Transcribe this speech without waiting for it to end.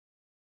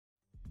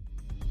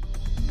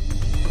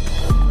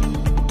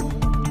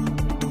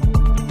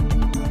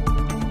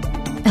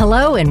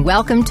Hello and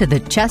welcome to the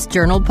Chest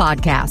Journal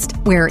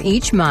podcast, where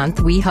each month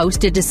we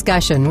host a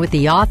discussion with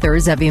the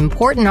authors of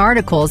important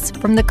articles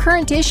from the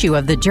current issue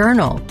of the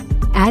journal,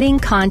 adding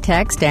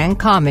context and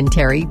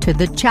commentary to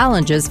the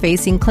challenges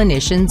facing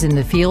clinicians in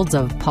the fields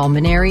of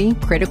pulmonary,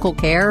 critical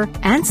care,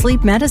 and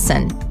sleep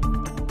medicine.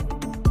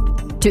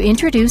 To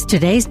introduce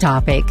today's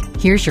topic,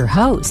 here's your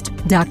host,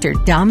 Dr.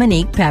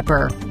 Dominique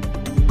Pepper.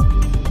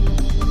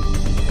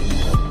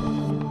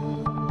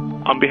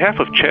 On behalf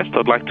of CHEST,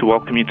 I'd like to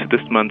welcome you to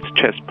this month's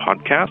CHEST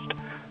podcast.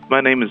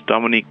 My name is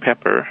Dominique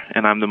Pepper,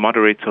 and I'm the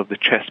moderator of the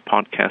CHEST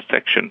podcast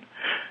section.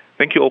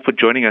 Thank you all for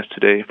joining us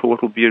today for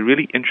what will be a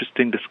really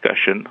interesting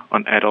discussion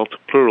on adult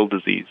pleural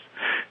disease.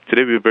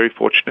 Today we're very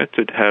fortunate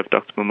to have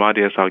Dr.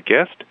 Mamadi as our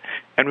guest,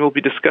 and we'll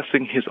be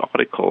discussing his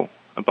article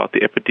about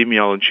the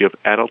epidemiology of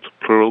adult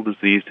pleural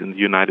disease in the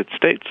United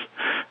States.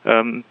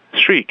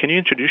 Sri, can you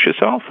introduce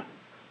yourself?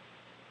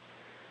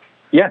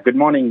 Yeah, good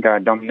morning,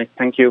 Dominic.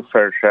 Thank you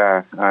for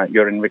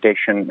your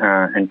invitation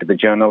and to the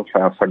journal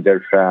for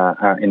their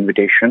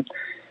invitation.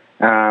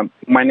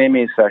 My name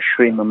is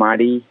Sri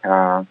Mamadi.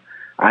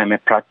 I'm a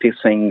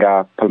practicing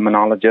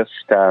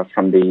pulmonologist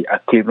from the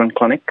Cleveland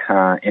Clinic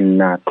in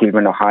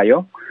Cleveland,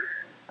 Ohio,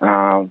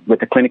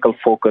 with a clinical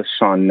focus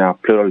on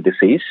pleural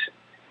disease.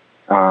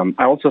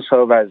 I also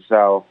serve as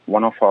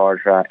one of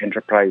our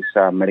enterprise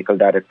medical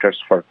directors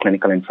for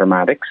clinical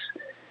informatics.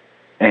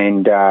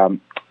 And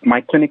my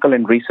clinical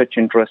and research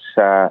interests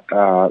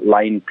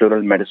lie in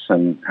pleural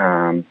medicine,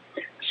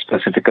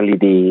 specifically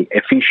the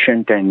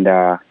efficient and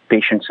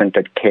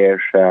patient-centered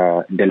care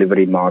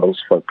delivery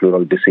models for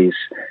pleural disease.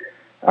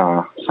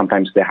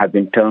 Sometimes they have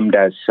been termed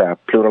as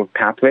pleural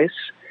pathways.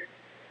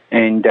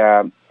 And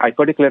I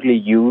particularly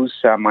use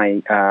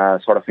my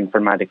sort of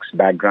informatics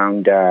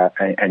background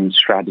and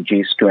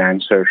strategies to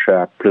answer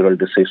pleural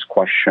disease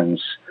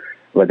questions,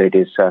 whether it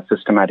is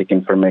systematic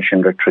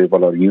information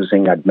retrieval or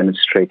using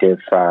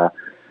administrative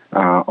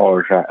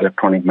or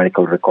electronic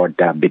medical record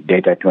big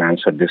data to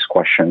answer these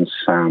questions.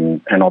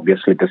 And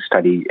obviously, the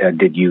study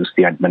did use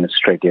the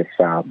administrative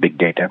big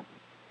data.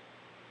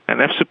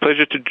 And it's a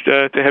pleasure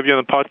to have you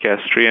on the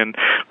podcast, Sri, and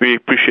we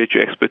appreciate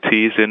your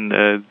expertise in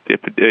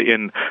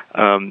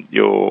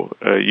your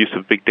use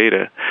of big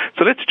data.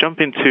 So let's jump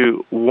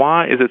into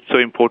why is it so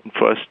important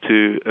for us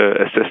to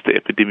assess the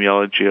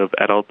epidemiology of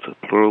adult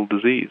pleural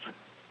disease?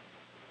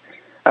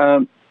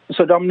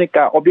 So, Dominic,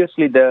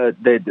 obviously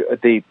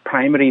the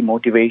primary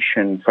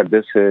motivation for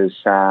this is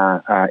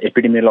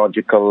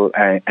epidemiological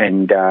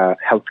and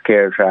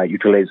healthcare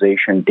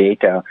utilization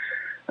data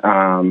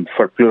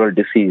for pleural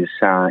disease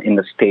in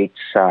the States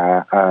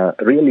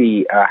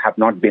really have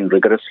not been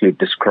rigorously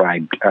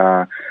described.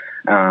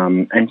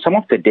 And some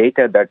of the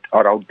data that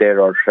are out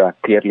there are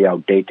clearly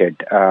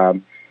outdated.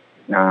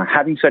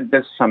 Having said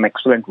this, some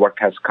excellent work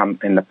has come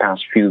in the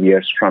past few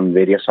years from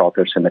various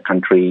authors in the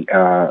country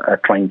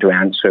trying to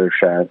answer,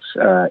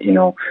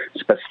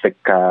 specific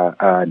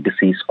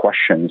disease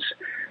questions.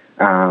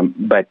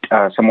 But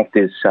some of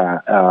these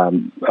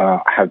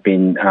have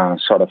been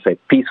sort of a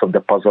piece of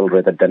the puzzle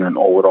rather than an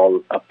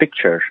overall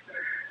picture.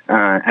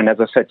 And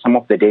as I said, some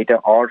of the data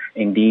are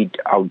indeed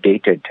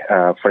outdated.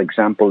 For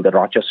example, the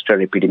Rochester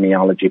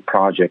Epidemiology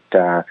Project,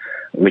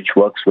 which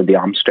works with the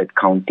Armstead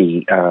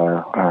County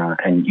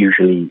and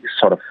usually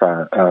sort of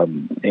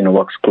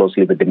works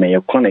closely with the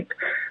Mayo Clinic,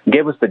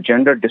 gave us the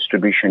gender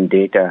distribution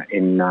data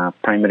in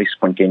primary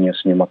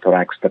spontaneous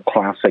pneumothorax, the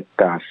classic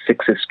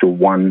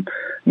 6:1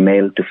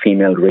 male to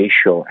female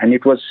ratio, and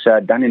it was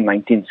done in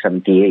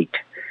 1978.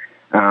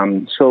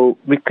 So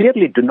we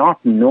clearly do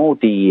not know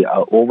the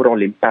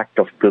overall impact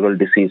of pleural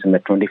disease in the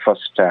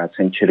 21st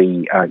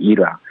century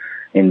era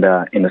in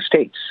the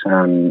States.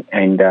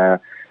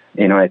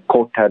 A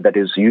quote that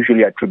is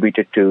usually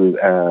attributed to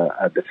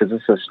the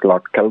physicist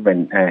Lord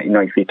Kelvin,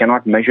 if you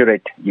cannot measure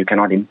it, you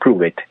cannot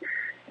improve it.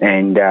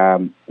 And,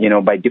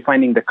 by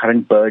defining the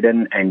current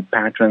burden and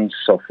patterns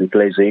of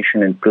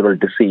utilization in pleural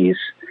disease,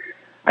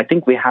 I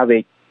think we have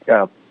a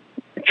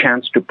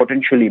chance to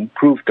potentially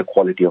improve the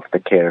quality of the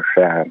care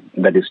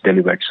that is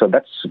delivered. So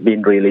that's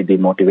been really the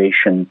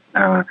motivation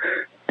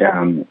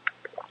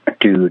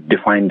to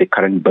define the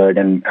current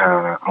burden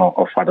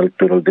of adult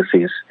pleural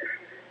disease.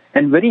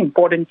 And very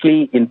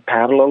importantly, in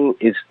parallel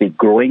is the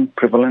growing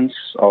prevalence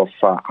of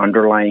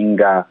underlying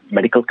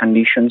medical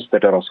conditions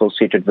that are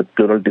associated with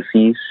pleural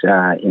disease.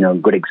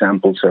 Good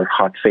examples are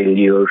heart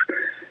failure,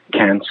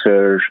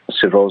 cancer,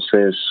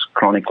 cirrhosis,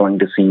 chronic lung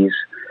disease.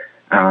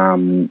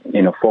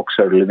 Folks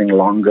are living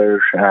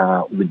longer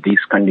with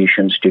these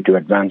conditions due to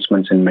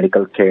advancements in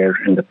medical care,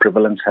 and the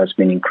prevalence has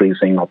been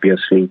increasing,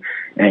 obviously,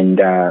 and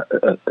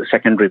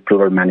secondary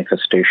pleural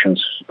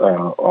manifestations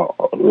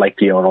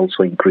likely are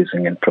also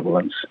increasing in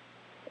prevalence.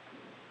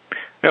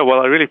 Yeah,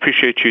 well, I really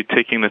appreciate you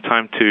taking the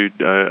time to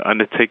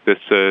undertake this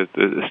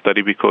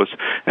study because,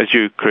 as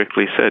you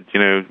correctly said,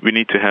 we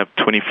need to have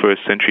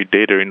 21st century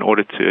data in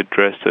order to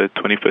address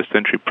 21st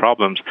century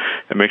problems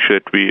and make sure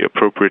that we're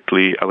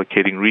appropriately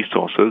allocating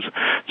resources.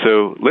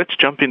 So let's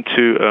jump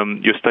into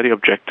your study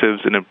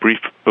objectives and a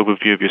brief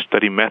overview of your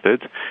study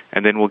methods,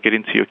 and then we'll get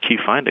into your key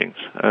findings.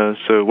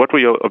 So what were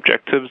your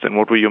objectives and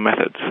what were your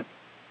methods?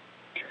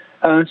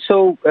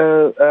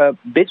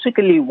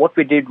 Basically what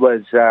we did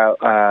was,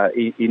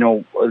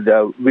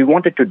 we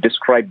wanted to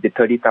describe the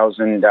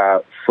 30,000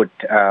 foot,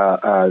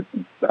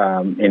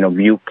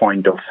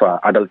 viewpoint of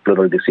adult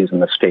pleural disease in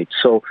the state.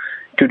 So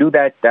to do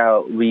that,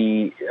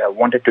 we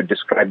wanted to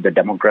describe the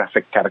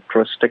demographic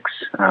characteristics,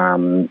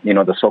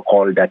 the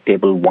so-called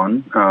Table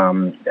 1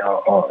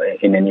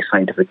 in any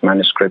scientific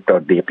manuscript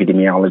or the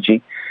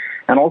epidemiology.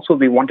 And also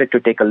we wanted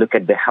to take a look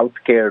at the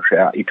healthcare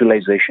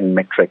utilization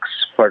metrics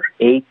for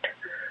 8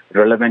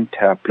 relevant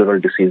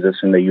pleural diseases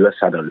in the U.S.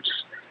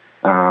 adults.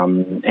 They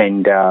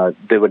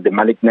were the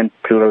malignant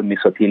pleural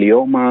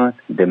mesothelioma,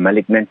 the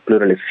malignant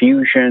pleural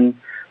effusion,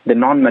 the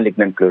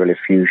non-malignant pleural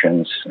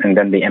effusions, and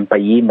then the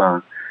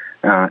empyema,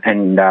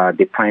 and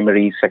the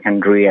primary,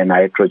 secondary, and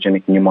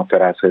iatrogenic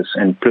pneumothoraces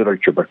and pleural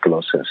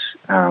tuberculosis.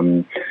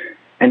 And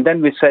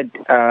then we said,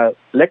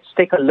 let's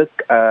take a look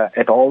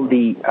at all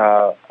the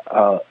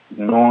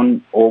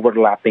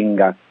non-overlapping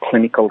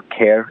clinical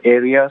care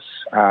areas,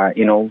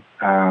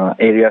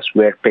 areas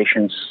where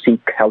patients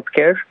seek health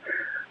care,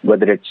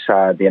 whether it's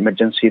the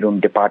emergency room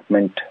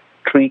department,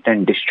 treat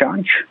and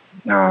discharge,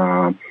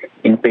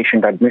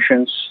 inpatient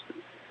admissions,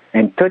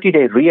 and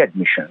 30-day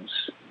readmissions,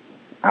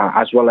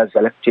 as well as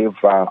elective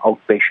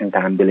outpatient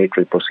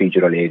ambulatory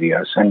procedural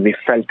areas. And we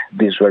felt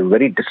these were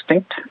very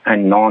distinct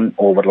and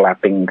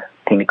non-overlapping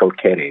clinical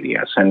care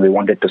areas. And we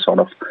wanted to sort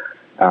of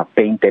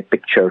paint a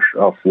picture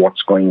of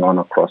what's going on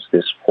across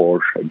these 4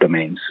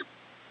 domains.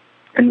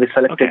 And we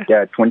selected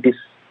 20...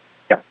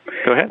 Yeah.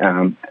 Go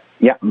ahead.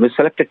 We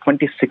selected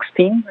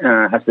 2016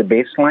 as the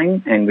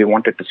baseline, and we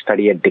wanted to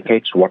study a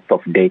decade's worth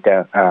of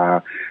data.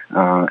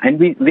 And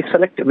we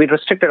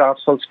restricted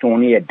ourselves to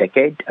only a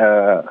decade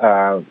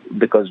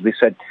because we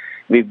said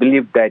we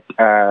believe that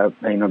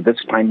this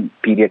time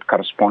period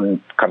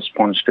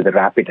corresponds to the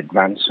rapid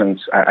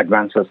advances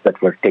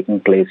that were taking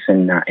place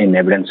in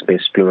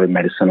evidence-based pleural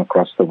medicine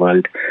across the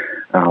world,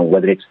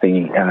 whether it's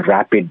the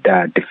rapid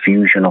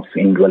diffusion of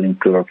indwelling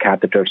pleural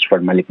catheters for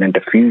malignant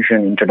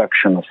effusion,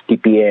 introduction of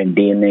TPA and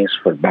DNase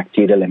for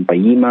bacterial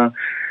empyema,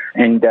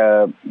 and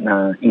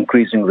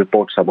increasing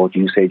reports about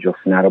usage of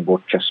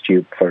narrowbore chest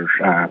tube for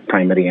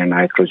primary and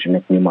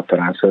iatrogenic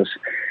pneumothoraces.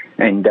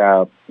 And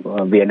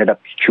we ended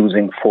up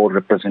choosing 4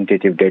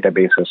 representative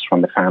databases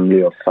from the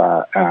family of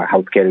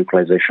Healthcare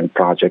Utilization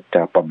Project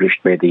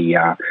published by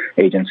the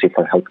Agency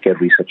for Healthcare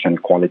Research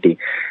and Quality.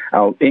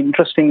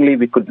 Interestingly,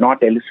 we could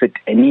not elicit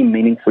any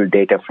meaningful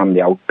data from the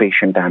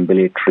outpatient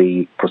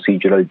ambulatory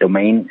procedural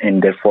domain,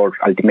 and therefore,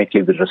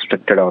 ultimately, we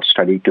restricted our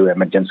study to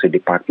emergency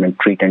department,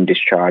 treat and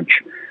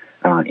discharge,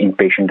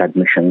 inpatient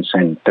admissions,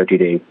 and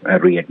 30-day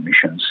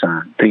readmissions,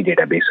 3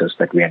 databases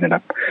that we ended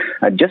up.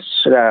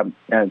 Just to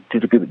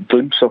give a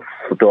glimpse to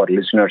our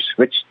listeners,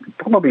 which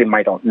probably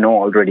might not know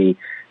already,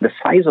 the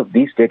size of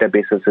these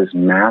databases is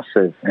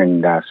massive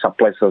and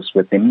supplies us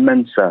with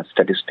immense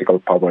statistical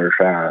power,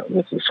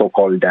 with the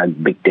so-called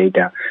big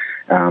data.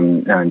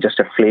 Just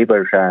a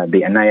flavor, the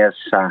NIS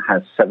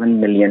has 7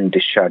 million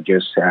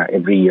discharges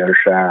every year,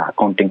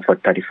 accounting for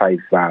 35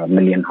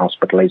 million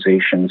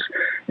hospitalizations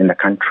in the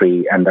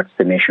country, and that's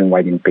the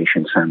nationwide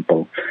inpatient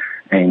sample.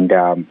 And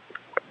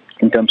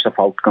in terms of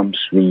outcomes,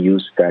 we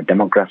used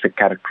demographic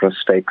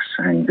characteristics,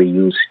 and we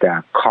used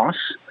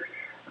costs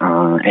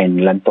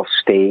and length of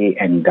stay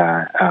and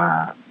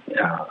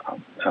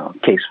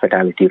case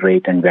fatality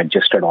rate, and we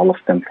adjusted all of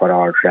them for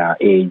our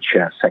age,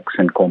 sex,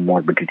 and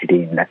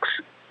comorbidity index.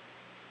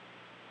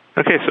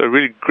 Okay, so a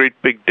really great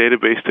big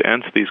database to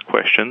answer these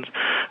questions.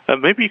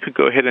 Maybe you could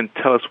go ahead and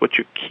tell us what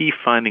your key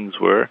findings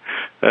were.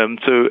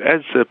 So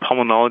as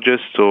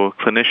pulmonologists or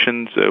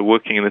clinicians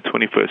working in the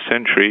 21st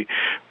century,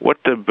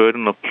 what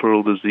burden of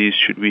pleural disease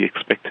should we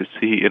expect to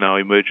see in our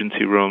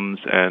emergency rooms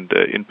and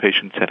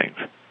inpatient settings?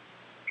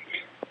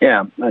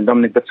 Yeah,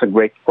 Dominic, that's a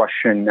great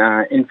question.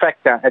 In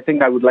fact, I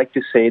think I would like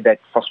to say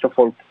that, first of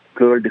all,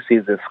 pleural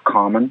disease is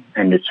common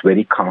and it's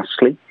very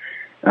costly.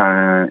 We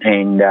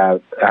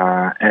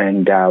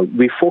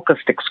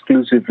focused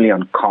exclusively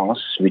on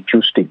costs. We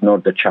choose to ignore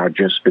the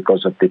charges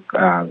because of the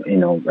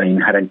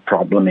inherent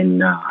problem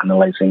in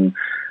analyzing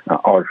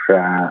or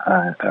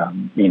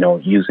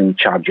using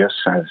charges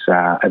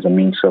as a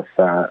means of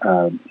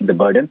the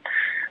burden.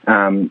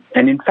 And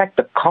in fact,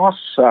 the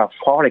costs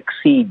far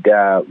exceed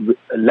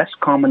less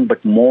common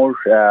but more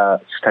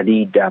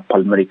studied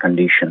pulmonary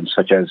conditions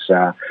such as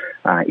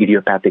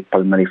idiopathic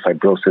pulmonary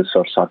fibrosis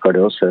or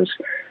sarcoidosis.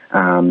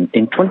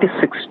 In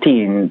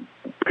 2016,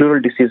 pleural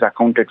disease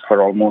accounted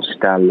for almost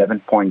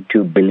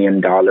 $11.2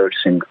 billion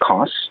in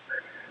costs.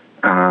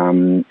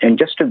 And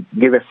just to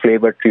give a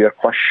flavor to your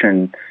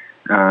question,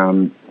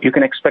 You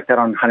can expect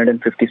around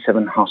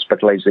 157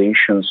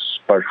 hospitalizations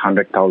per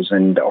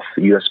 100,000 of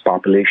U.S.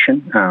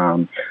 population,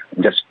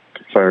 just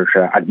for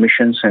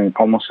admissions, and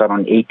almost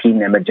around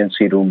 18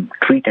 emergency room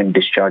treat and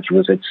discharge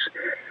visits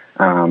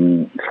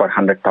for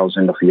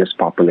 100,000 of U.S.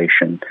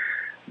 population.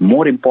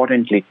 More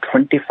importantly,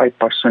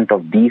 25%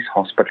 of these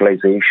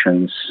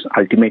hospitalizations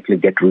ultimately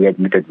get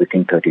readmitted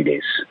within 30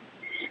 days.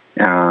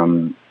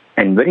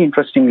 And very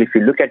interestingly, if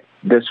you look at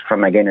this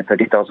from, again, a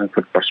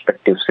 30,000-foot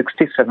perspective,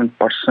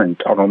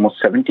 67% or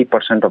almost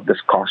 70% of this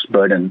cost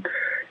burden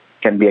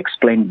can be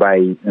explained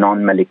by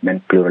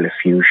non-malignant pleural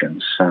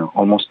effusions,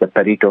 almost the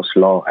Pareto's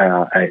law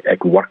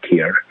at work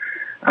here.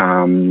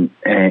 And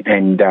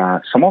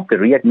some of the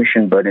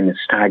readmission burden is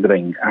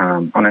staggering.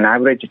 On an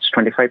average, it's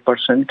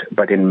 25%,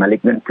 but in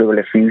malignant pleural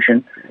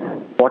effusion,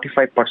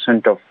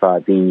 45% of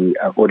the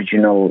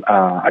original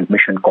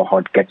admission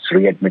cohort gets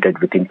readmitted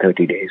within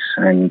 30 days.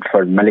 And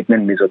for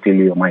malignant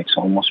mesothelioma, it's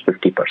almost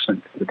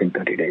 50% within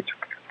 30 days.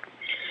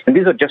 And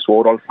these are just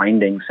overall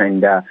findings,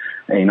 and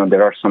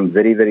there are some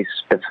very, very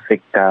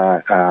specific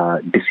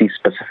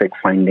disease-specific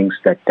findings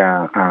that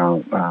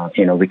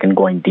we can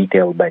go in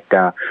detail. But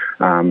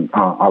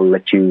I'll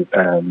let you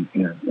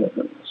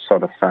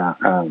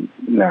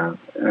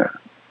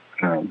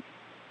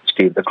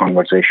steer the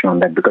conversation on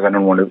that, because I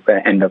don't want to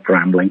end up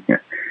rambling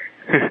here.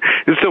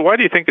 So why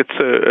do you think it's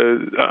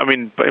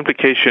by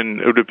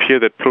implication, it would appear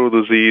that pleural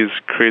disease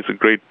creates a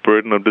great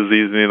burden of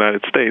disease in the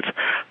United States.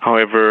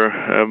 However,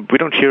 we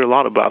don't hear a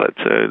lot about it.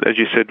 As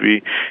you said,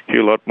 we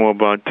hear a lot more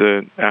about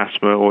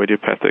asthma or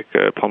idiopathic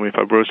pulmonary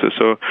fibrosis.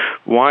 So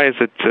why is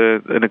it a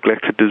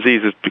neglected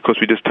disease? Is it because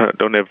we just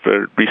don't have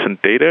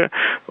recent data,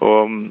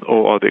 or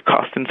are there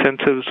cost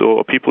incentives, or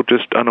are people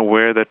just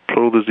unaware that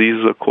pleural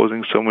diseases are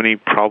causing so many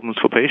problems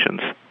for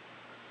patients?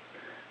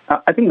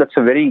 I think that's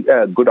a very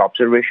good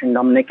observation,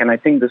 Dominic, and I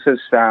think this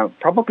is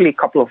probably a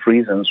couple of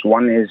reasons.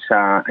 One is,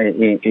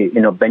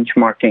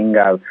 benchmarking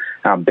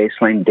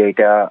baseline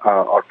data,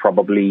 or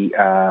probably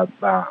the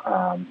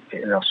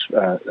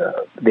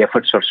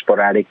efforts are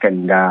sporadic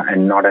and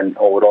not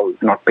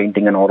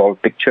painting an overall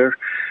picture.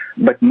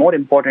 But more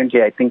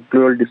importantly, I think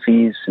pleural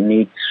disease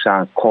needs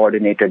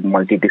coordinated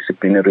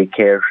multidisciplinary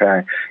care.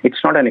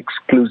 It's not an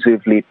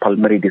exclusively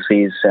pulmonary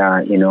disease.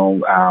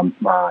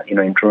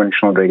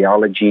 Interventional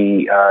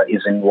radiology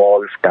is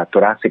involved.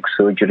 Thoracic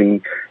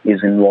surgery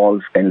is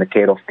involved in the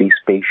care of these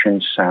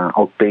patients.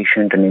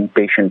 Outpatient and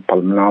inpatient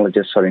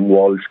pulmonologists are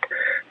involved.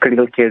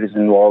 Critical care is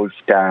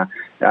involved. So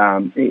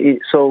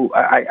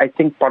I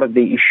think part of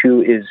the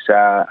issue is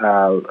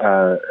the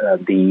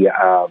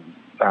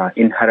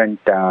inherent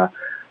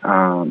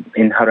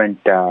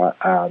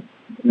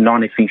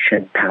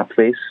non-efficient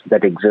pathways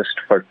that exist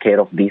for care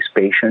of these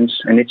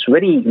patients, and it's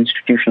very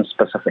institution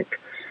specific.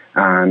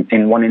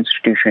 In one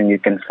institution, you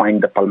can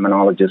find the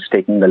pulmonologist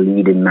taking the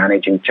lead in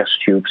managing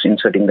chest tubes,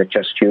 inserting the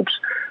chest tubes,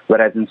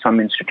 whereas in some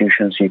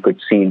institutions, you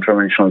could see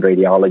interventional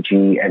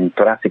radiology and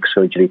thoracic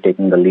surgery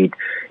taking the lead.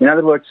 In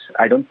other words,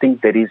 I don't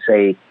think there is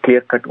a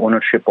clear-cut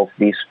ownership of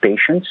these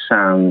patients,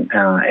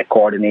 a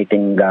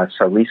coordinating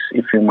service,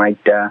 if you might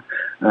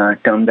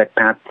term that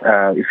path,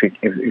 if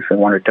you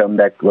want to term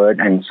that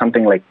word, and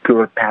something like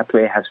pleural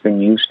pathway has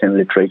been used in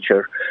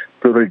literature.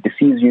 Pleural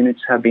disease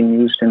units have been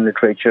used in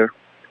literature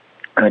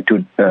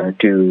to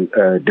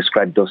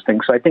describe those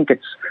things. So I think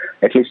it's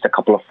at least a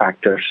couple of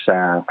factors,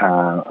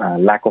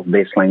 lack of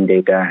baseline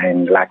data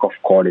and lack of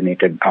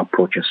coordinated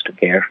approaches to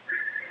care.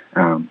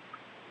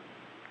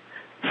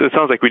 So it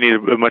sounds like we need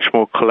a much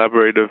more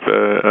collaborative,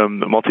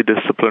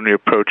 multidisciplinary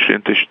approach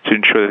to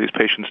ensure that these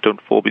patients don't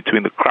fall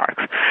between the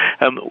cracks.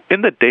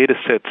 In the data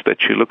sets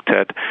that you looked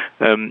at,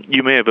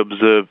 you may have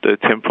observed a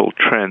temporal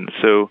trend.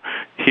 So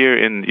here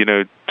in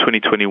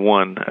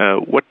 2021,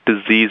 what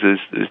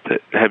diseases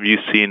have you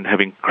seen have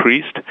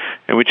increased,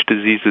 and which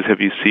diseases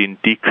have you seen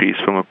decrease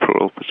from a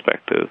pleural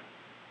perspective?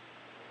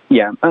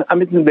 Yeah,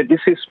 the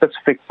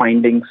disease-specific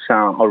findings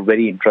are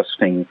very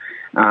interesting.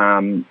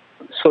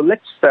 So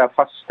let's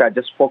first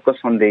just focus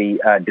on the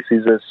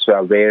diseases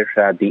where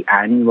the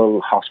annual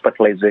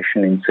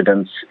hospitalization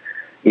incidence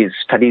is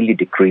steadily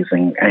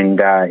decreasing. And,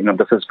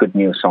 this is good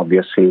news,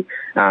 obviously.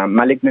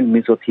 Malignant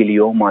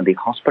mesothelioma, the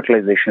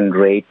hospitalization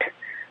rate,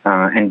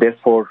 and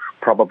therefore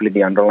probably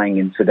the underlying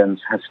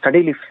incidence, has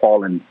steadily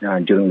fallen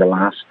during the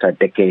last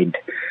decade.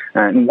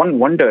 And one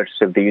wonders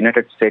if the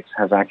United States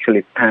has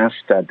actually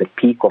passed the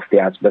peak of the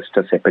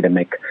asbestos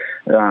epidemic.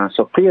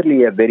 So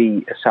clearly a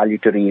very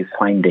salutary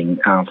finding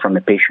from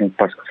a patient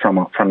from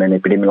an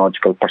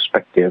epidemiological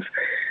perspective.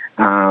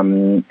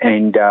 And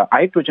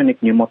iatrogenic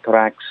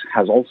pneumothorax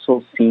has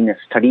also seen a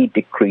steady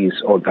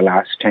decrease over the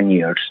last 10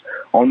 years,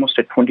 almost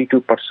a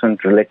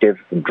 22% relative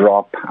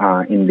drop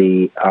in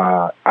the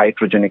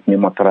iatrogenic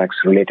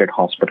pneumothorax-related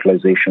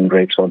hospitalization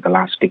rates over the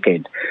last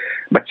decade,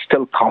 but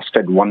still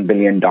costed $1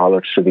 billion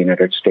to the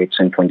United States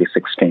in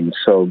 2016.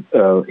 So,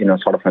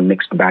 sort of a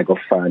mixed bag of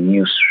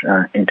news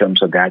in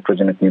terms of the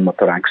iatrogenic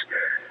pneumothorax.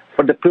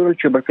 For the pleural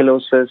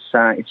tuberculosis,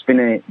 it's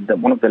been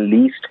one of the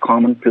least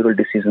common pleural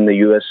disease in the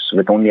U.S.,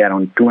 with only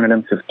around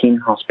 215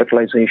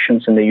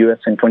 hospitalizations in the U.S.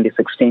 in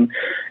 2016,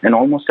 and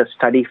almost a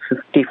steady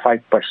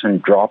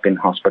 55% drop in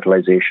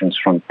hospitalizations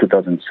from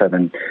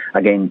 2007,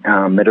 again,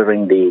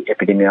 mirroring the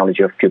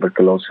epidemiology of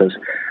tuberculosis.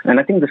 And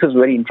I think this is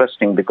very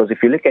interesting because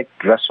if you look at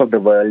the rest of the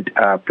world,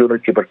 pleural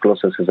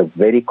tuberculosis is a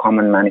very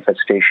common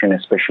manifestation,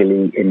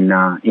 especially in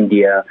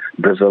India,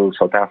 Brazil,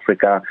 South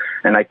Africa,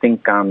 and I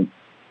think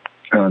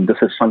this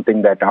is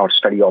something that our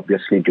study,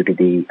 obviously, due to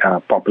the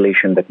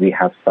population that we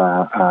have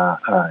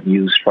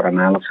used for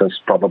analysis,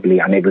 probably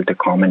unable to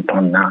comment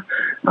on the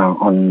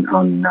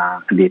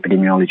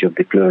epidemiology of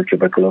the pleural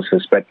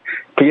tuberculosis. But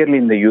clearly,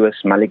 in the U.S.,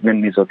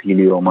 malignant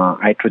mesothelioma,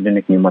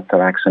 iatrogenic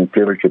pneumothorax, and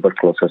pleural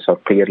tuberculosis are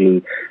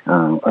clearly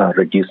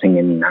reducing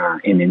in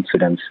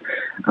incidence.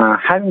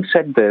 Having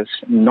said this,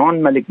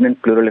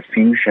 non-malignant pleural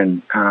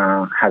effusion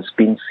has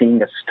been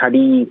seeing a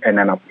steady and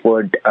an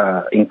upward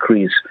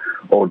increase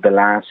over the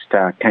last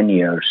 10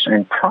 years,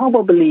 and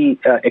probably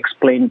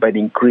explained by the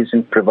increase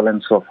in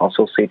prevalence of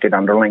associated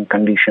underlying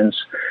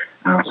conditions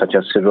such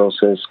as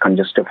cirrhosis,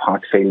 congestive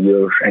heart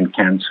failure, and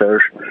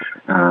cancer.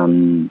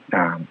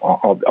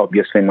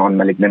 Obviously,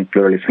 non-malignant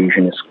pleural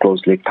effusion is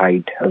closely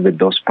tied with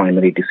those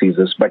primary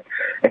diseases, but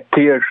a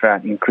clear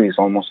increase,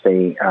 almost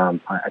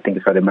I think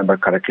if I remember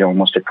correctly,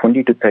 almost a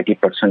 20 to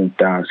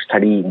 30%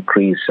 steady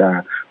increase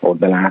over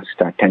the last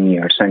 10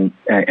 years, and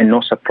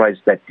no surprise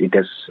that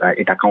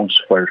it accounts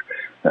for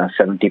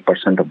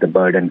 70% of the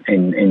burden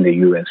in the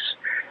U.S.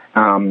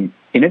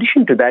 In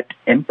addition to that,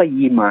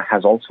 empyema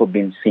has also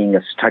been seeing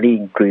a steady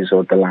increase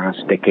over the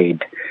last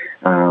decade.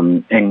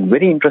 And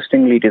very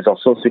interestingly, it is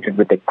associated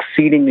with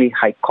exceedingly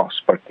high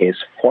cost per case,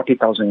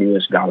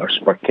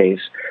 $40,000 per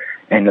case,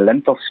 and a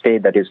length of stay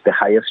that is the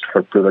highest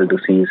for pleural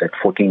disease at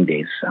 14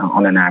 days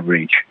on an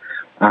average.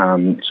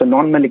 So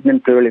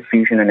non-malignant pleural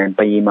effusion and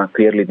empyema,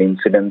 clearly the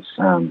incidence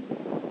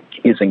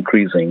is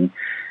increasing.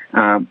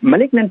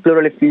 Malignant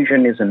pleural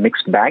effusion is a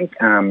mixed bag.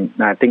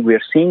 I think we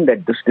are seeing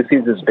that this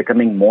disease is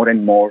becoming more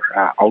and more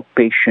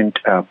outpatient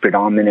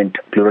predominant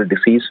pleural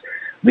disease.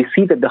 We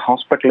see that the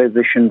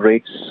hospitalization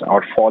rates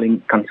are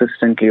falling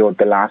consistently over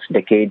the last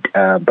decade,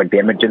 but the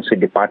emergency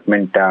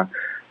department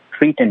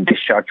treat and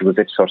discharge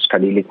visits are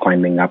steadily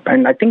climbing up.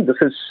 And I think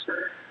this is,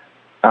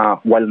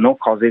 while no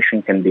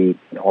causation can be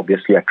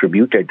obviously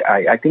attributed,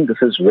 I think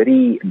this is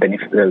very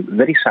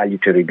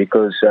salutary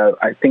because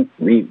I think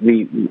we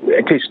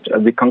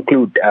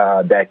conclude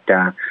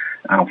that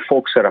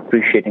folks are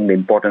appreciating the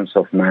importance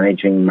of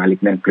managing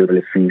malignant pleural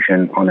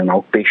effusion on an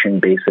outpatient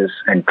basis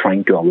and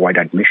trying to avoid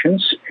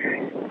admissions.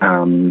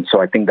 So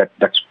I think that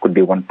could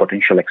be one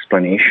potential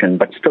explanation,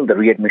 but still the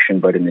readmission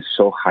burden is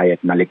so high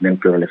at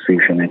malignant pleural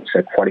effusion. It's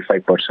at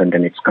 45%,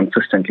 and it's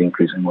consistently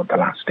increasing over the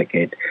last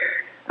decade.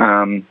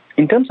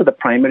 In terms of the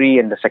primary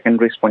and the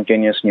secondary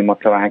spontaneous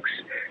pneumothorax,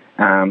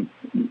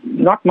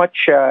 not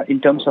much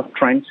in terms of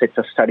trends. It's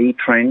a steady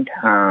trend.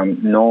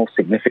 No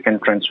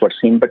significant trends were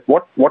seen. But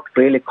what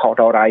really caught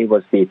our eye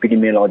was the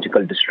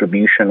epidemiological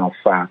distribution of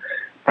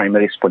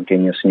primary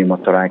spontaneous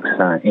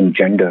pneumothorax in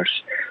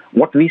genders.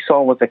 What we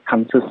saw was a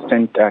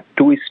consistent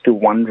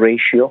 2:1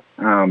 ratio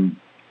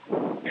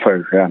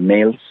for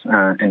males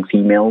and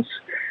females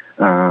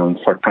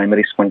for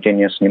primary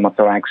spontaneous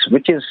pneumothorax,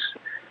 which is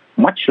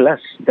much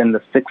less than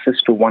the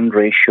 6:1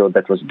 ratio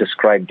that was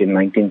described in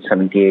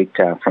 1978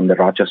 from the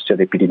Rochester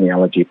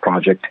Epidemiology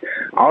Project.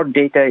 Our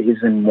data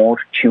is in more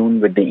tune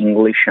with the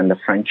English and the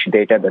French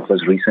data that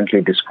was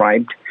recently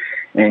described.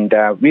 And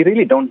we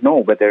really don't know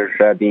whether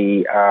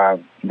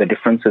the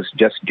difference is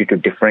just due to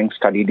differing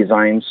study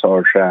designs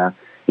or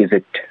is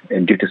it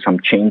due to some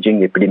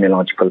changing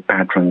epidemiological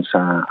patterns?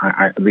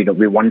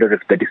 We wonder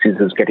if the disease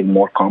is getting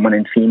more common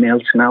in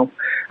females now.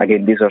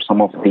 Again, these are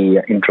some of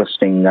the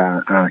interesting,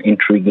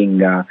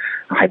 intriguing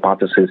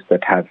hypotheses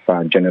that have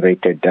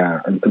generated,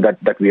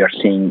 that we are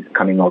seeing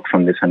coming out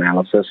from this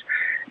analysis.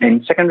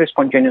 In secondary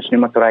spontaneous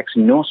pneumothorax,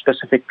 no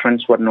specific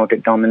trends were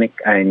noted, Dominic,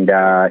 and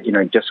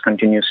it just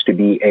continues to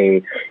be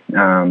a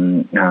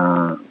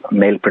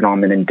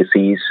male-predominant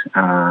disease,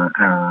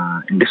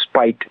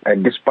 despite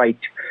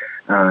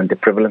the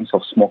prevalence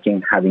of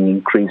smoking having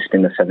increased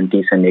in the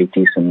 70s and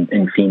 80s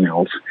in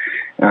females.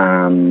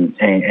 And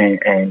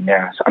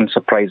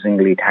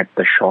unsurprisingly, it had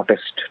the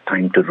shortest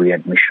time to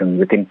readmission.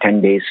 Within 10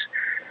 days,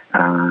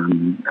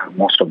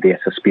 most of the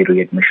SSP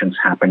readmissions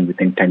happened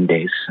within 10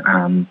 days.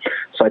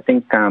 So I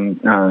think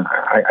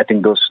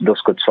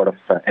those could sort of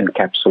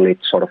encapsulate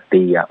sort of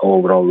the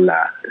overall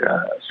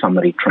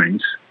summary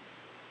trends.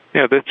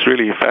 Yeah, that's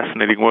really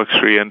fascinating work,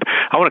 Sri, and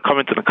I want to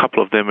comment on a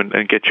couple of them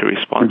and get your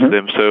response to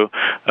them. So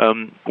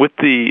with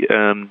the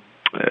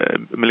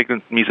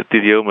malignant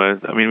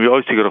mesothelioma, I mean, we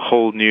obviously got a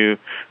whole new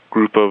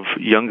group of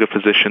younger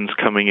physicians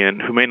coming in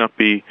who may not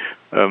be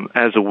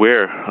as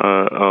aware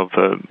of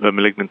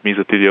malignant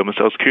mesothelioma.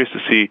 So I was curious to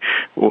see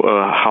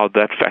how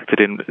that factored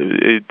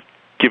in.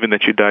 given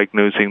that you're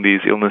diagnosing these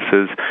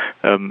illnesses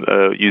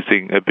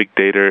using big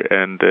data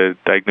and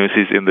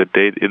diagnoses in the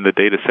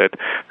data set,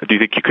 do you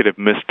think you could have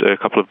missed a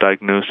couple of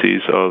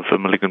diagnoses of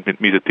malignant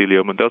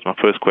mesothelioma? That was my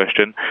first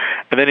question.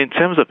 And then in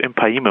terms of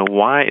empyema,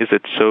 why is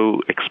it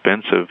so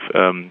expensive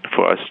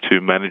for us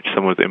to manage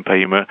someone with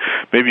empyema?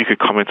 Maybe you could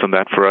comment on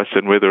that for us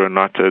and whether or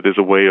not there's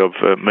a way of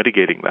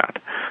mitigating that.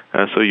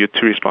 So your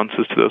two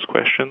responses to those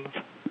questions?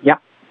 Yeah.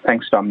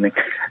 Thanks, Dominic.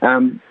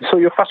 So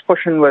your first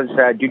question was,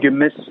 did you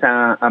miss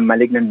a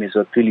malignant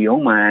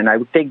mesothelioma? And I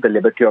would take the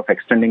liberty of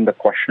extending the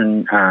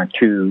question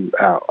to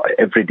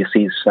every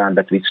disease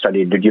that we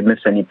studied. Did you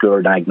miss any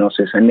pleural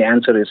diagnosis? And the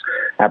answer is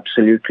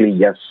absolutely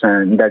yes.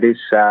 And that is,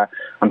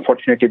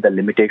 unfortunately, the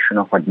limitation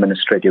of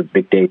administrative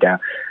big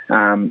data.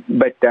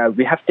 But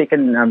we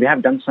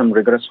have done some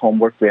rigorous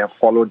homework. We have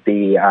followed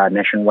the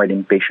nationwide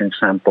inpatient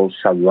samples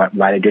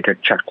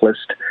validated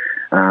checklist.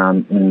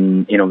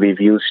 We've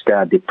used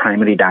the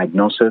primary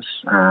diagnosis,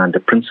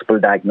 the principal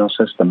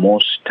diagnosis, the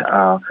most,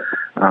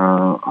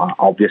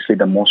 obviously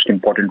the most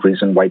important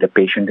reason why the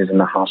patient is in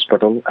the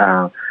hospital.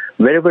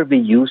 Wherever we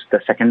use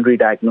the secondary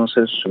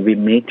diagnosis, we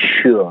make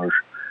sure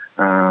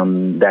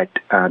that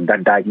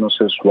that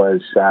diagnosis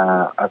was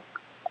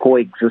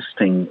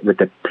coexisting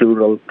with a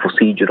pleural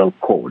procedural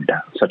code,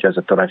 such as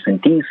a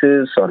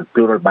thoracentesis or a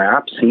pleural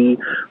biopsy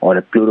or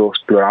a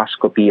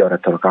pleuroscopy or a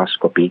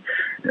thoracoscopy.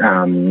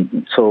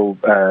 So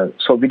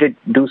we did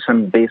do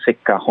some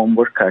basic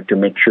homework to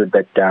make sure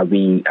that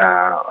we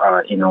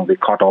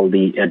caught all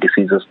the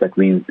diseases that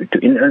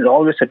it's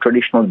always a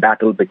traditional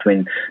battle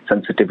between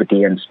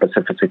sensitivity and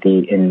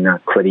specificity in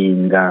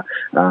querying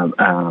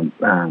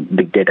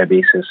big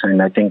databases,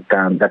 and I think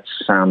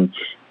that's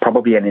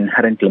probably an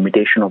inherent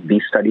limitation of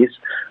these studies.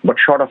 But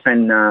short of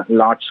an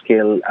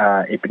large-scale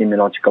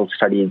epidemiological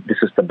study,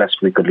 this is the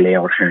best we could lay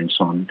our hands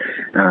on.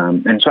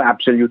 And so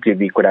absolutely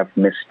we could have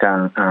missed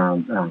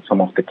some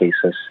of the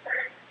cases.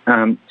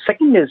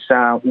 Second is,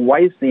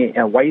 why is the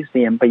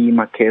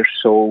empyema care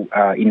so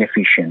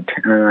inefficient?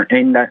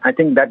 And I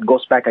think that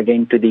goes back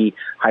again to the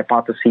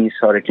hypotheses,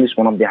 or at least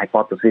one of the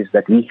hypotheses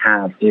that we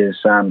have is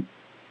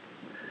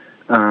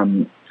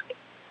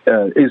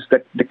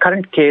that the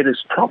current care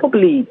is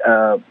probably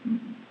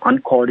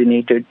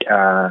uncoordinated,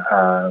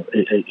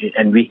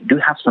 and we do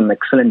have some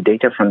excellent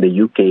data from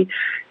the UK,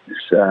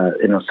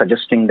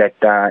 suggesting that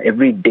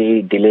every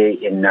day delay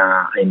in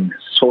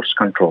source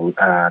control,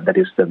 that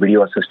is the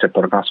video-assisted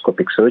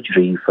thoracoscopic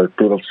surgery for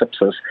pleural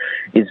sepsis,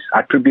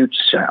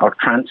 attributes or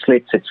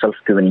translates itself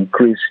to an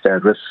increase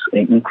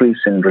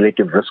in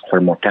relative risk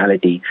for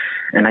mortality.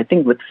 And I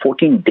think with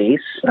 14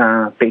 days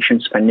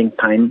patient spending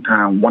time,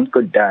 one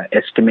could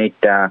estimate,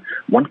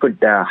 one could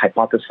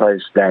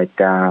hypothesize that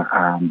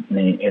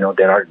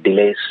there are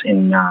delays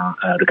in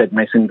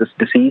recognizing this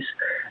disease,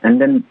 and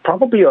then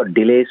probably are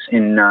delays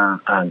in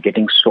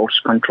getting source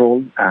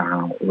control,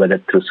 whether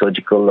through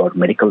surgical or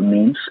medical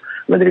means,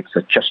 whether it's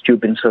a chest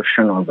tube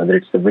insertion or whether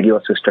it's the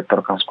video-assisted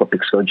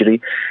thoracoscopic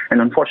surgery. And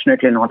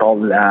unfortunately, not all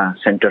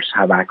centers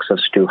have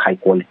access to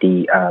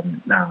high-quality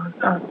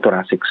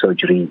thoracic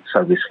surgery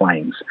service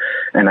lines.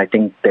 And I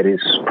think there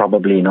is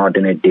probably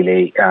inordinate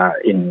delay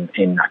in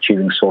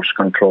achieving source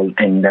control.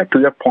 And to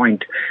your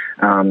point,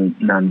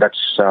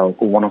 that's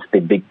one of the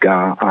big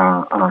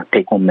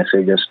take-home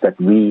messages that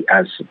we,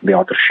 as the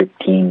authorship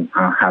team,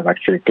 have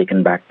actually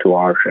taken back to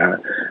our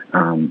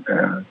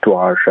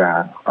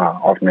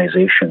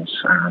organizations,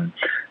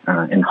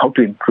 and how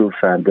to improve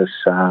this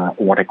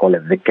what I call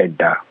a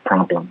wicked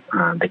problem,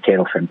 the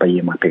care of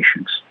empyema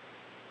patients.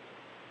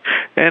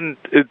 And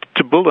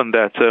to build on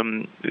that,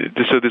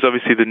 so there's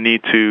obviously the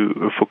need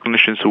for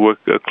clinicians to work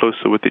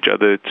closer with each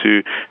other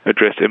to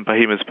address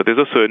empyemas, but there's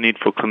also a need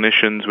for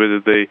clinicians, whether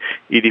they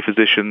ED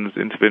physicians,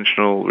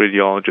 interventional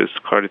radiologists,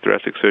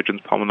 cardiothoracic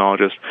surgeons,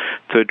 pulmonologists,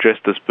 to address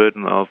this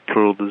burden of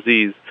pleural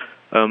disease.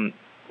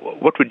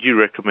 What would you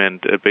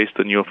recommend, based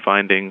on your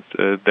findings,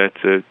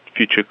 that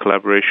future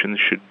collaborations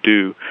should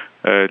do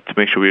to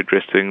make sure we're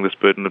addressing this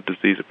burden of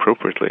disease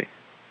appropriately?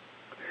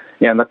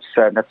 Yeah,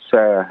 that's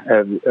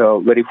a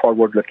very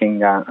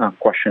forward-looking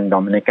question,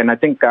 Dominic. And I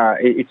think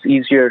it's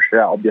easier,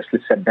 obviously,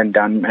 said than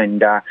done.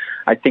 And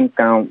I think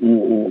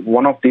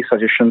one of the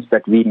suggestions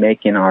that we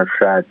make in our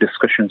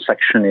discussion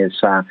section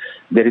is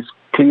there is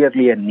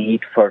clearly a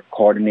need for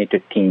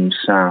coordinated teams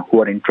who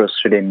are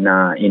interested in,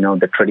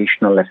 the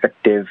traditional,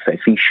 effective,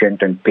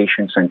 efficient, and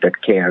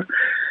patient-centered care.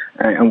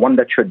 And one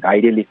that should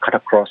ideally cut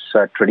across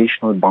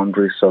traditional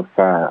boundaries of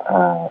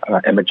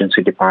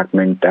emergency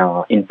department,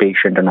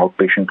 inpatient and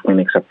outpatient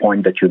clinics, a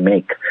point that you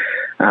make.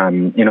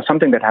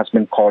 Something that has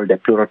been called a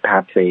pleural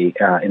pathway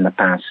in the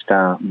past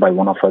by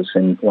one of us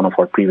in one of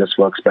our previous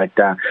works. But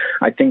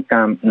I think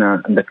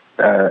that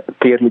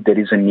clearly there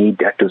is a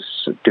need to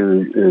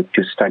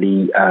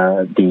study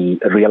the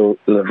real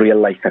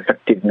life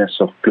effectiveness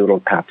of pleural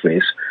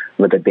pathways,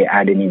 whether they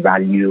add any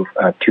value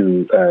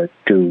to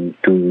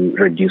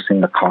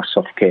reducing the cost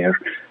of care,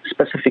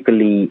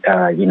 specifically,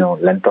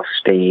 length of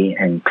stay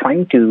and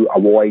trying to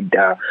avoid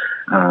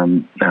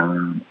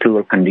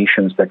pleural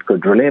conditions that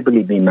could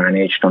reliably be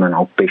managed on an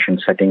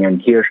outpatient setting.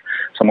 And here,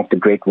 some of the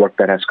great work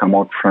that has come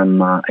out from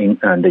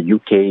the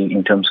UK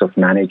in terms of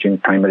managing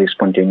primary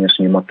spontaneous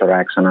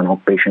pneumothorax on an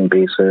outpatient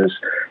basis.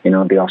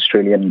 The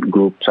Australian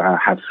groups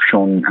have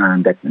shown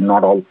that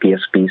not all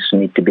PSPs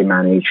need to be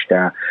managed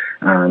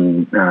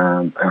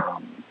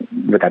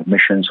with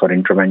admissions or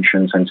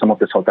interventions, and some of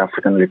the South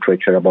African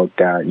literature about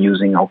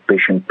using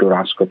outpatient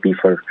pleuroscopy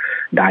for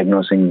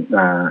diagnosing,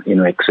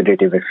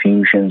 exudative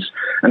effusions.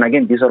 And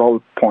again, these are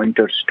all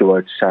pointers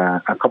towards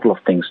a couple of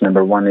things.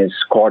 Number one is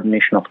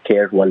coordination of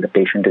care while the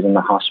patient is in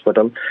the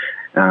hospital,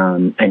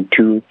 and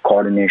two,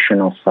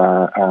 coordination of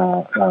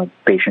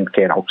patient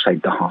care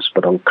outside the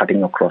hospital,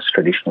 cutting across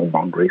traditional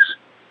boundaries.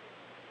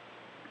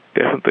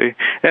 Definitely.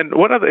 And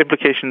what other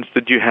implications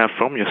did you have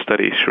from your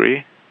study,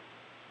 Sri?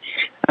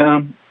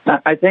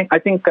 I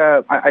think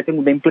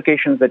the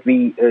implications that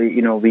we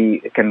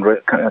can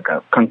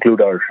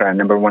conclude are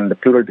number one, the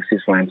pleural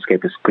disease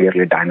landscape is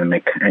clearly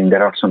dynamic, and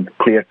there are some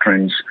clear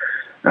trends,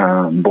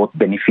 both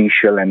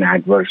beneficial and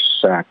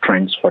adverse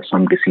trends for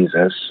some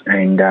diseases.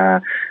 And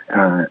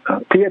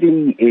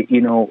clearly,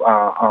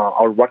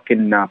 our work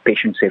in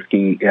patient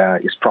safety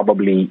is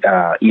probably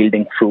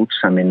yielding fruits.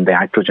 I mean, the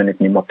iatrogenic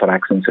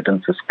pneumothorax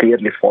incidence is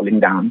clearly falling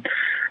down.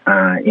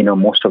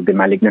 Most of the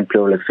malignant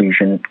pleural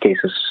effusion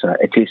cases,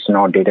 at least in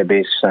our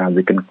database,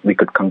 we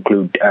could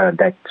conclude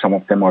that some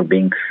of them are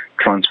being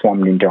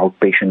transformed into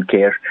outpatient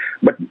care.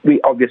 But we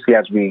obviously,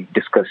 as we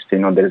discussed,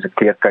 there is a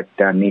clear-cut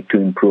need to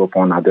improve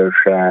upon other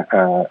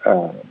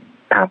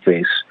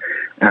pathways.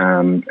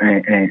 And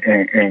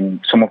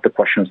some of the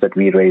questions that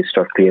we raised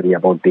are clearly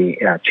about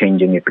the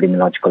changing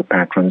epidemiological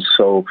patterns.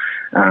 So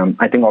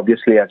I think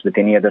obviously, as with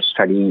any other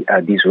study,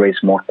 these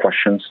raise more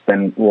questions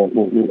than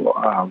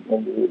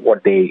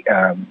what they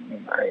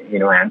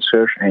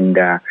answer. And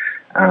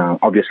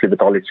obviously,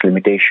 with all its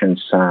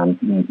limitations,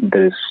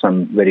 there is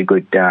some very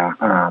good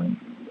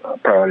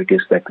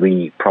priorities that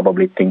we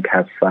probably think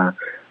have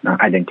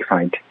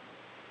identified.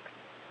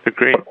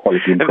 Great. For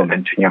quality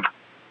improvement, yeah.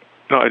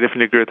 No, I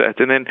definitely agree with that.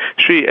 And then,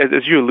 Sri,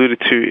 as you alluded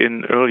to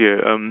in earlier,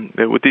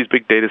 with these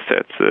big data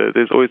sets,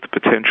 there's always the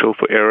potential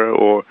for error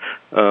or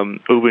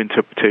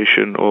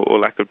overinterpretation or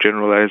lack of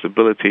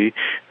generalizability.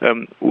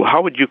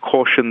 How would you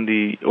caution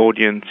the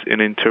audience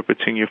in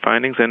interpreting your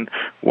findings, and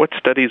what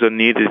studies are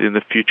needed in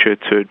the future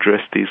to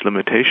address these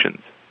limitations?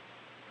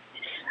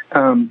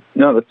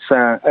 No, that's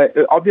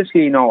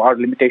obviously, our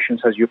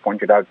limitations, as you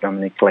pointed out,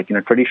 Dominic, like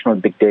traditional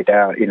big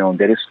data,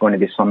 there is going to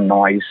be some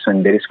noise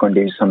and there is going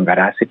to be some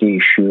veracity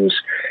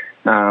issues.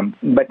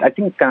 But I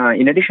think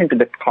in addition to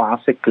the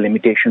classic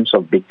limitations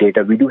of big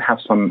data, we do have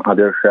some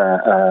other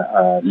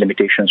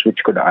limitations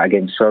which could,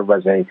 again, serve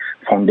as a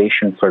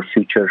foundation for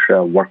future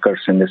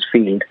workers in this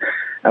field.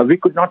 We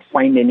could not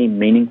find any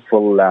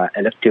meaningful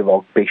elective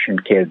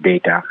outpatient care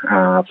data.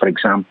 For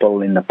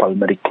example, in the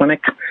pulmonary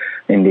clinic,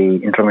 in the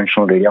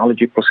interventional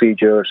radiology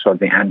procedures, or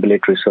the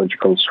ambulatory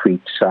surgical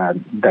suites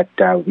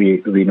that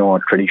we know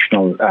are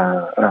traditional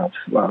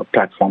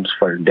platforms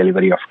for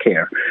delivery of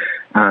care.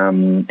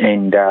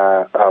 And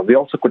we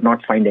also could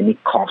not find any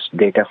cost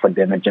data for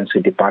the emergency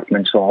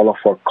department. So all of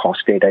our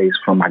cost data is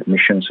from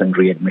admissions and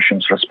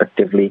readmissions,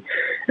 respectively.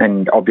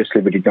 And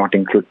obviously, we did not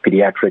include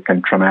pediatric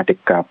and traumatic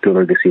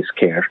pleural disease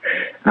care.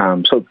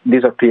 So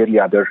these are clearly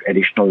other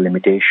additional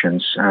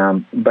limitations.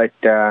 But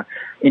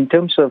in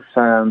terms of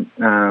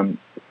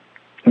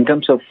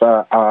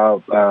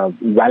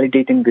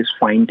validating these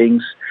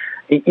findings,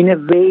 in a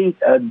way,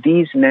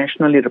 these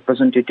nationally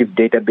representative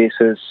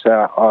databases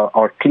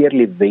are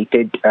clearly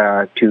weighted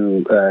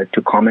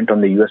to comment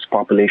on the U.S.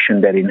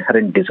 population. Their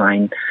inherent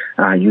design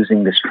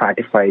using the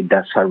stratified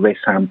survey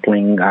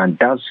sampling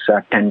does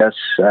tend us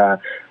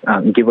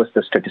give us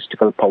the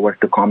statistical power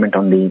to comment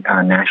on the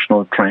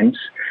national trends.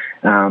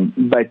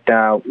 But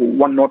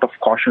one note of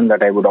caution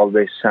that I would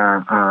always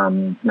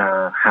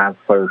have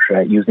for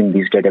using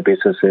these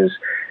databases is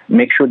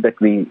make sure that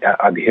we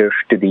adhere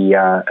to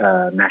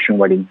the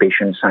nationwide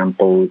inpatient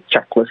sample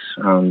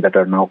checklists that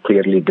are now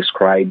clearly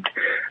described.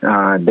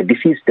 The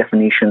disease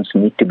definitions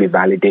need to be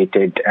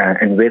validated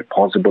and where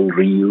possible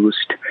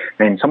reused.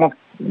 And some of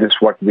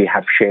this work we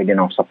have shared in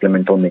our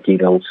supplemental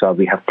materials.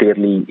 We have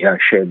clearly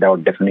shared our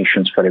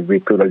definitions for every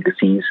pleural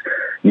disease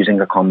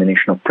using a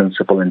combination of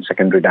principal and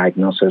secondary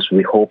diagnosis.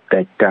 We hope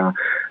that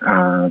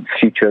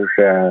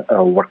future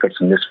workers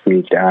in this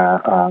field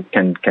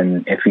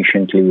can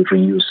efficiently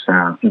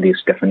reuse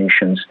these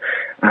definitions.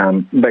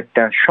 But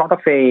short of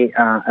a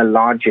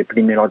large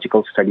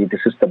epidemiological study,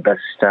 this is the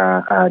best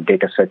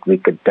data set we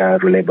could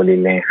reliably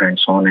lay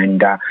hands on.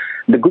 And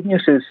the good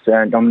news is,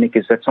 Dominic,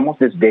 is that some of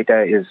this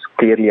data is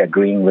clearly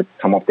agreeing with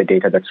some of the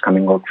data that's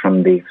coming out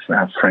from the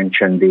French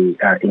and the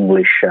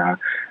English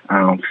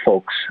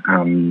folks,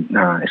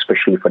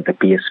 especially for the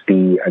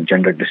PSP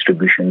gender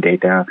distribution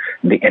data,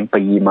 the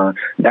empyema.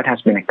 That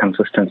has been a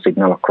consistent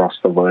signal across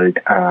the world,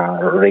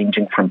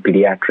 ranging from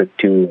pediatric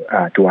to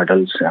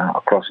adults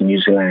across New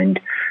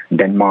Zealand,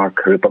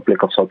 Denmark,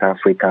 Republic of South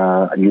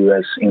Africa,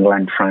 US,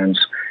 England, France,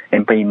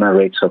 employment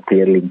rates are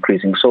clearly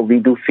increasing. So we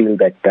do feel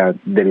that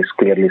there is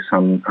clearly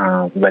some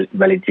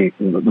validity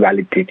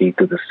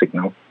to the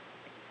signal.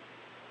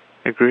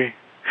 Agree.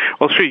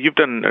 Well, Sri, you've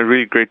done a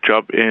really great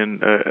job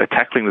in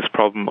tackling this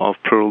problem of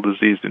pleural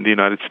disease in the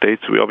United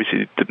States. We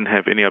obviously didn't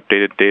have any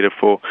updated data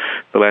for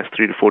the last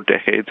 3 to 4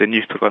 decades, and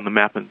you took on the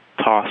map and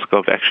task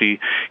of actually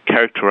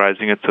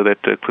characterizing it so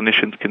that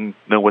clinicians can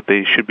know what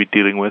they should be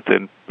dealing with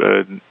and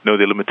know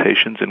their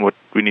limitations and what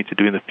we need to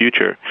do in the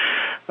future.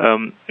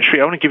 Sri,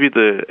 I want to give you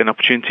an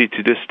opportunity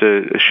to just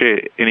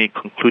share any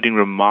concluding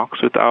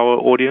remarks with our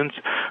audience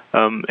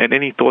and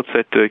any thoughts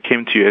that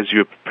came to you as you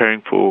were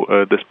preparing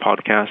for this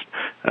podcast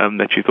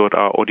that you thought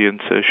our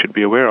audience should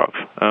be aware of.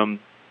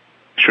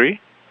 Shri?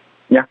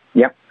 Yeah.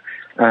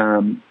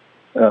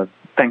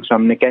 Thanks,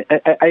 Dominic.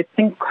 I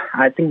think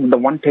the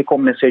one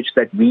take-home message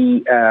that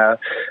we, as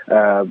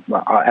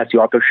the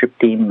authorship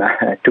team,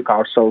 took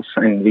ourselves,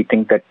 and we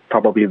think that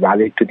probably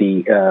valid to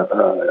the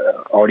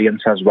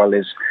audience as well,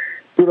 is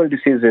pleural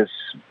disease is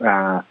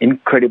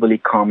incredibly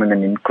common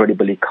and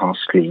incredibly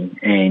costly,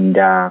 and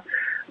I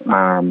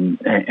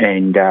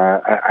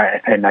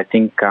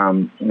think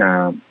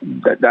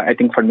I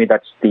think for me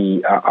that's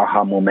the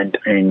aha moment,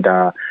 and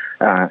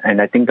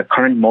I think the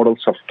current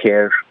models of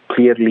care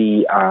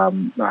clearly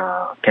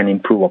can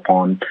improve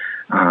upon,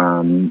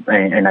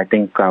 and I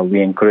think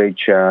we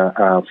encourage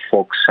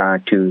folks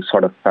to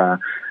sort of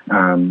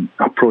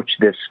approach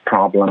this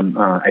problem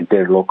at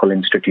their local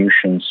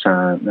institutions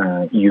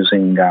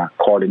using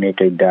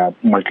coordinated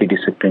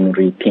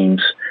multidisciplinary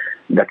teams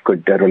that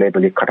could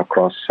reliably cut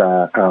across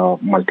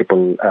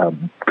multiple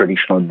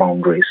traditional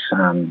boundaries.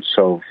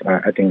 So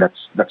I think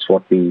that's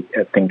what we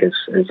think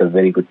is a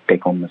very good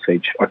take-home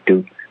message or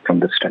two from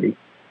this study.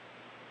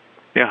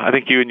 Yeah, I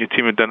think you and your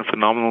team have done a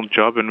phenomenal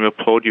job, and we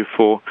applaud you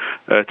for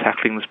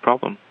tackling this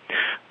problem.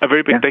 A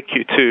very big thank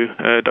you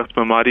to Dr.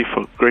 Mamadi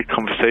for a great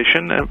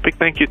conversation, and a big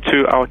thank you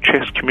to our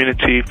CHESS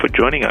community for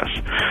joining us.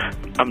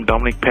 I'm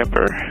Dominic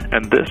Pepper,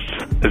 and this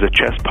is a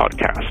CHESS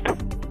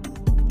Podcast.